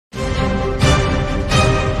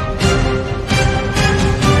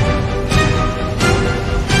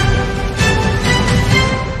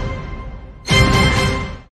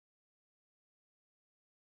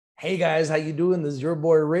Hey guys, how you doing? This is your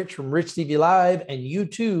boy Rich from RICHTV Live, and you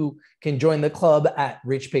too can join the club at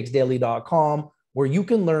richpicksdaily.com where you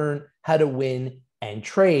can learn how to win and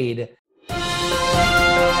trade.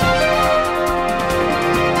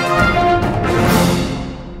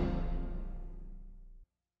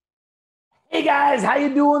 Hey guys, how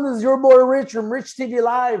you doing? This is your boy Rich from RICHTV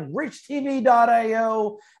Live,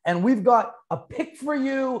 RICHTV.io, and we've got a pick for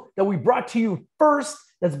you that we brought to you first.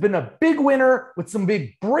 That's been a big winner with some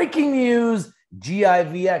big breaking news.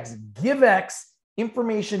 GIVX, GIVX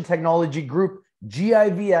Information Technology Group,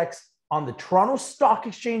 GIVX on the Toronto Stock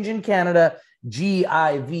Exchange in Canada,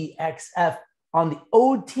 GIVXF on the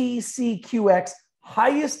OTCQX,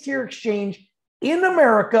 highest tier exchange in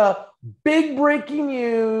America. Big breaking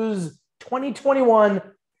news, 2021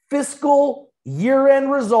 fiscal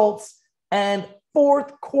year-end results and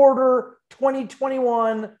fourth quarter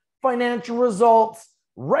 2021 financial results.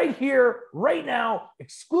 Right here, right now,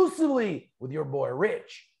 exclusively with your boy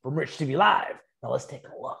Rich from RICHTV Live. Now let's take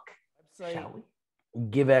a look, shall we?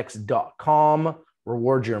 GIVX.com,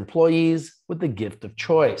 reward your employees with the gift of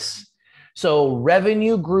choice. So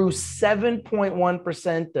revenue grew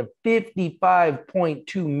 7.1% to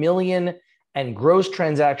 $55.2 million, and gross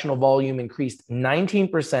transactional volume increased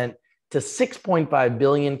 19% to $6.5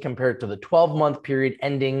 billion compared to the 12-month period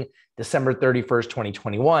ending December 31st,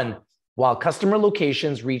 2021. While customer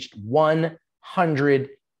locations reached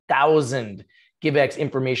 100,000. GIVX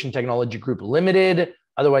Information Technology Group Limited,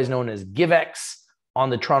 otherwise known as GIVX, on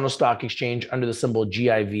the Toronto Stock Exchange under the symbol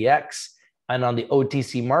GIVX, and on the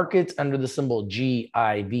OTC markets under the symbol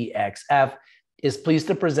GIVXF, is pleased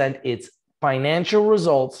to present its financial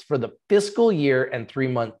results for the fiscal year and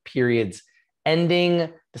 3-month periods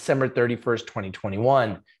ending December 31st,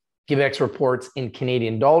 2021. GIVX reports in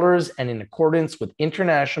Canadian dollars and in accordance with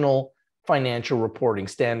international financial reporting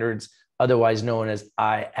standards, otherwise known as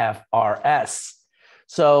IFRS.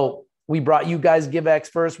 So we brought you guys GIVX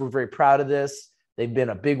first. We're very proud of this. They've been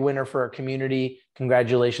a big winner for our community.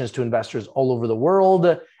 Congratulations to investors all over the world.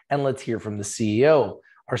 And let's hear from the CEO.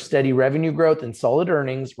 Our steady revenue growth and solid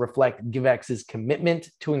earnings reflect GIVX's commitment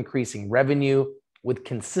to increasing revenue with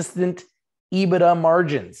consistent EBITDA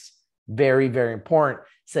margins. Very, very important,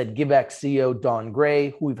 said GIVX CEO Don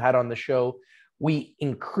Gray, who we've had on the show. We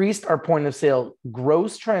increased our point of sale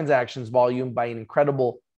gross transactions volume by an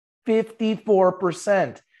incredible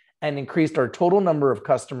 54% and increased our total number of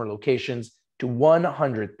customer locations to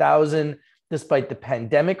 100,000, despite the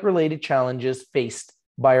pandemic-related challenges faced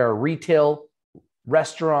by our retail,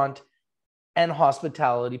 restaurant, and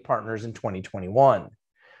hospitality partners in 2021.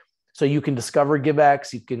 So you can discover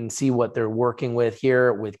GIVX. You can see what they're working with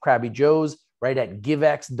here with Krabby Joe's right at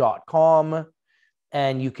GIVX.com.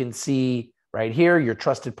 And you can see right here, your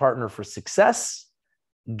trusted partner for success.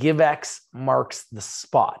 GIVX marks the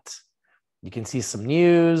spot. You can see some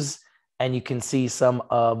news and you can see some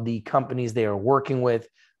of the companies they are working with,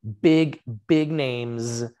 big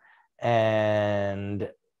names. And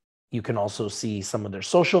you can also see some of their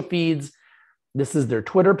social feeds. This is their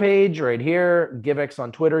Twitter page right here, GIVX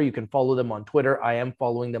on Twitter. You can follow them on Twitter. I am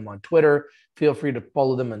following them on Twitter. Feel free to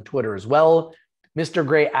follow them on Twitter as well. Mr.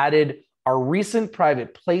 Gray added, our recent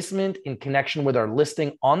private placement in connection with our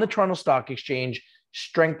listing on the Toronto Stock Exchange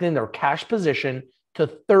strengthened our cash position to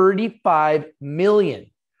 $35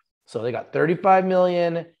 million. So they got $35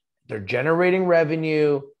 million, they're generating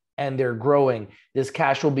revenue, and they're growing. This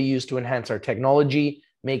cash will be used to enhance our technology,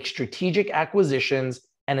 make strategic acquisitions,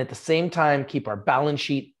 and at the same time, keep our balance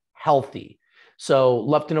sheet healthy. So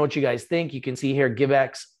love to know what you guys think. You can see here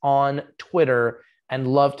GIVX on Twitter, and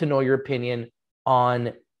love to know your opinion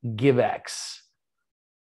on GIVX.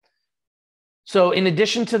 So in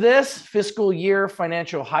addition to this, fiscal year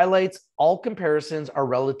financial highlights, all comparisons are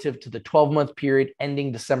relative to the 12-month period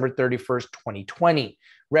ending December 31st, 2020.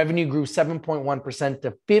 Revenue grew 7.1%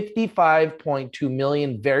 to $55.2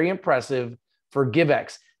 million. Very impressive for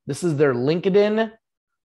GIVX. This is their LinkedIn.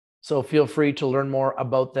 So feel free to learn more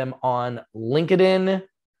about them on LinkedIn.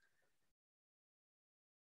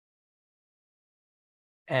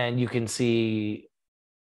 And you can see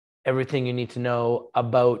everything you need to know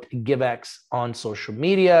about GIVX on social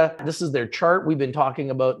media. This is their chart. We've been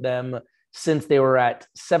talking about them since they were at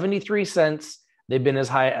 73 cents. They've been as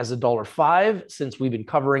high as $1.05 since we've been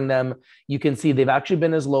covering them. You can see they've actually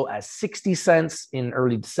been as low as 60 cents in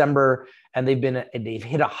early December, and they've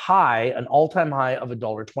hit a high, an all-time high of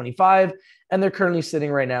 $1.25, and they're currently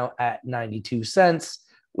sitting right now at 92 cents.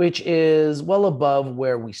 Which is well above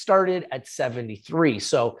where we started at 73.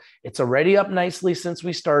 So it's already up nicely since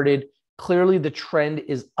we started. Clearly the trend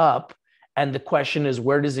is up. And the question is,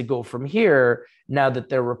 where does it go from here now that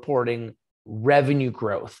they're reporting revenue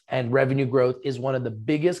growth. And revenue growth is one of the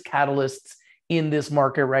biggest catalysts in this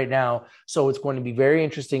market right now. So it's going to be very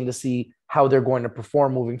interesting to see how they're going to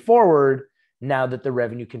perform moving forward now that the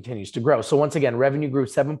revenue continues to grow. So once again, revenue grew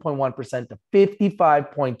 7.1% to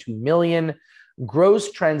 55.2 million.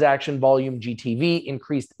 Gross transaction volume GTV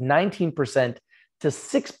increased 19% to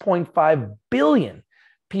 6.5 billion.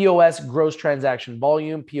 POS gross transaction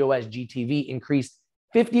volume, POS GTV increased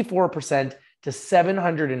 54% to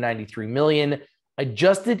 793 million.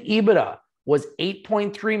 Adjusted EBITDA was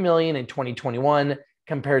 8.3 million in 2021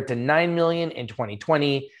 compared to 9 million in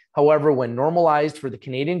 2020. However, when normalized for the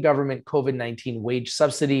Canadian government COVID-19 wage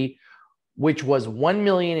subsidy, which was 1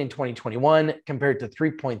 million in 2021 compared to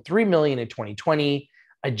 3.3 million in 2020,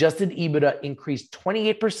 adjusted EBITDA increased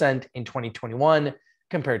 28% in 2021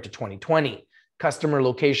 compared to 2020. Customer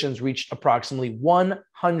locations reached approximately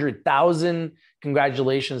 100,000.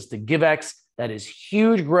 Congratulations to GIVX. That is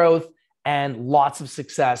huge growth and lots of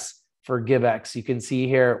success for GIVX. You can see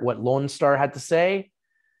here what Lone Star had to say.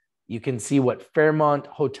 You can see what Fairmont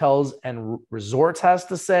Hotels and Resorts has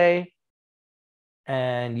to say.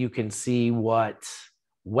 And you can see what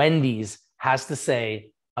Wendy's has to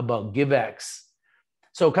say about GIVX.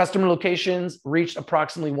 So customer locations reached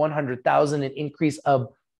approximately 100,000, an increase of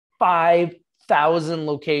 5,000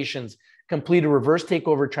 locations, complete a reverse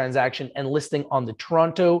takeover transaction and listing on the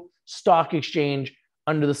Toronto Stock Exchange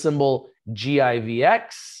under the symbol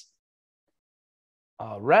GIVX.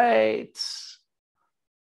 All right.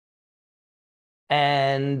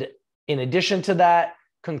 And in addition to that,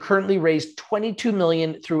 concurrently raised 22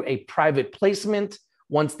 million through a private placement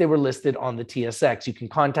once they were listed on the TSX. You can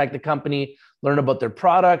contact the company, learn about their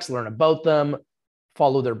products, learn about them,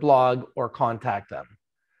 follow their blog, or contact them.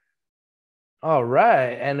 All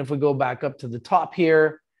right. And if we go back up to the top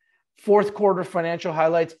here, fourth quarter financial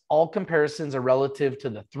highlights, all comparisons are relative to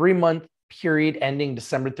the 3-month period ending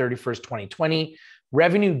December 31st, 2020.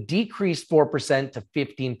 Revenue decreased 4% to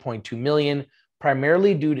 15.2 million,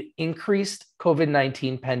 primarily due to increased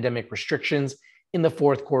COVID-19 pandemic restrictions in the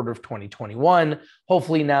fourth quarter of 2021.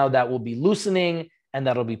 Hopefully now that will be loosening and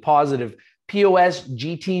that'll be positive. POS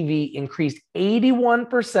GTV increased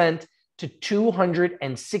 81% to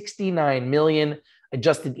 269 million.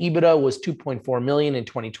 Adjusted EBITDA was 2.4 million in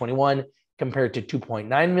 2021 compared to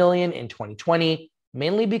 2.9 million in 2020,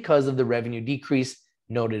 mainly because of the revenue decrease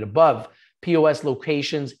noted above. POS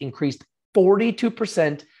locations increased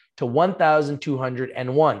 42% to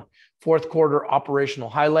 1,201. Fourth quarter operational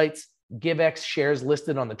highlights: GIVX shares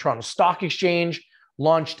listed on the Toronto Stock Exchange,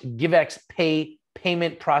 launched GIVX Pay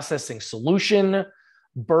payment processing solution.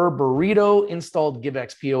 Burrito installed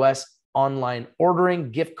GIVX POS online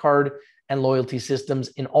ordering, gift card, and loyalty systems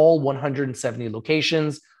in all 170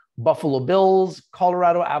 locations. Buffalo Bills,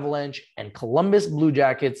 Colorado Avalanche, and Columbus Blue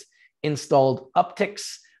Jackets installed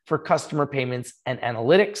upticks for customer payments and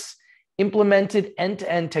analytics. Implemented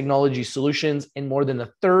end-to-end technology solutions in more than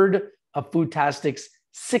a third of Foodtastic's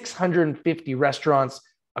 650 restaurants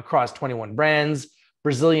across 21 brands.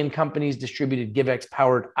 Brazilian companies distributed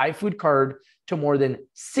GIVX-powered iFood card to more than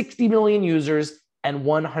 60 million users and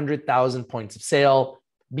 100,000 points of sale.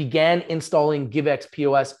 Began installing GIVX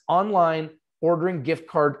POS online, ordering gift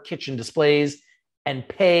card kitchen displays, and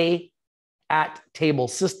pay at table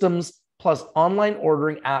systems, plus online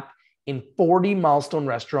ordering app in 40 milestone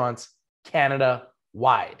restaurants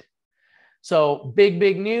Canada-wide. So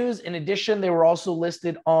big news. In addition, they were also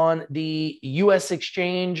listed on the US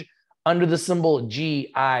exchange under the symbol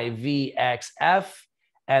GIVXF.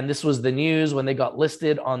 And this was the news when they got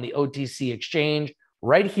listed on the OTC exchange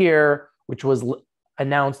right here, which was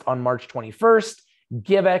announced on March 21st.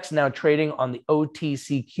 GIVX now trading on the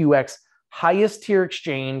OTCQX highest tier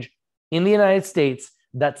exchange in the United States.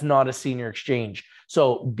 That's not a senior exchange.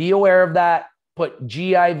 So be aware of that. Put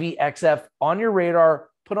GIVXF on your radar,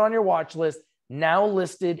 put on your watch list, now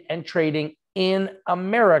listed and trading in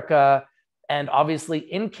America and obviously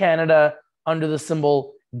in Canada under the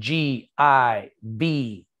symbol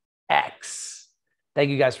GIVX. Thank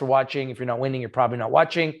you guys for watching. If you're not winning, you're probably not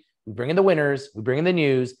watching. We bring in the winners, we bring in the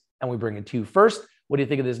news, and we bring it to you first. What do you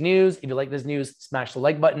think of this news? If you like this news, smash the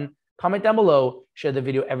like button, comment down below, share the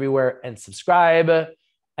video everywhere, and subscribe.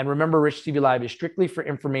 And remember, Rich TV Live is strictly for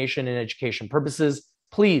information and education purposes.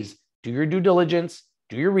 Please do your due diligence,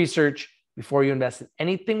 do your research before you invest in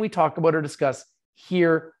anything we talk about or discuss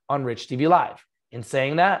here on Rich TV Live. In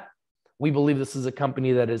saying that, we believe this is a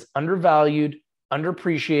company that is undervalued,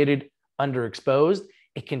 underappreciated, underexposed.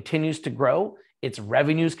 It continues to grow. Its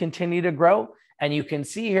revenues continue to grow. And you can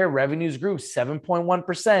see here, revenues grew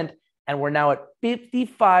 7.1%. And we're now at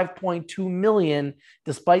 55.2 million,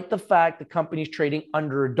 despite the fact the company's trading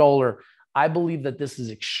under $1. I believe that this is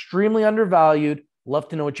extremely undervalued. Love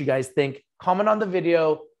to know what you guys think. Comment on the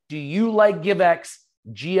video. Do you like GIVX,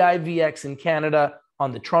 GIVX in Canada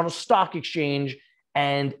on the Toronto Stock Exchange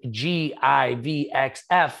and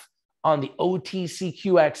GIVXF on the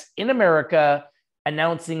OTCQX in America,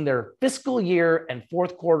 announcing their fiscal year and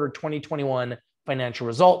fourth quarter 2021 financial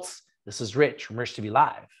results? This is Rich from RICHTV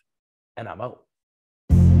Live, and I'm out.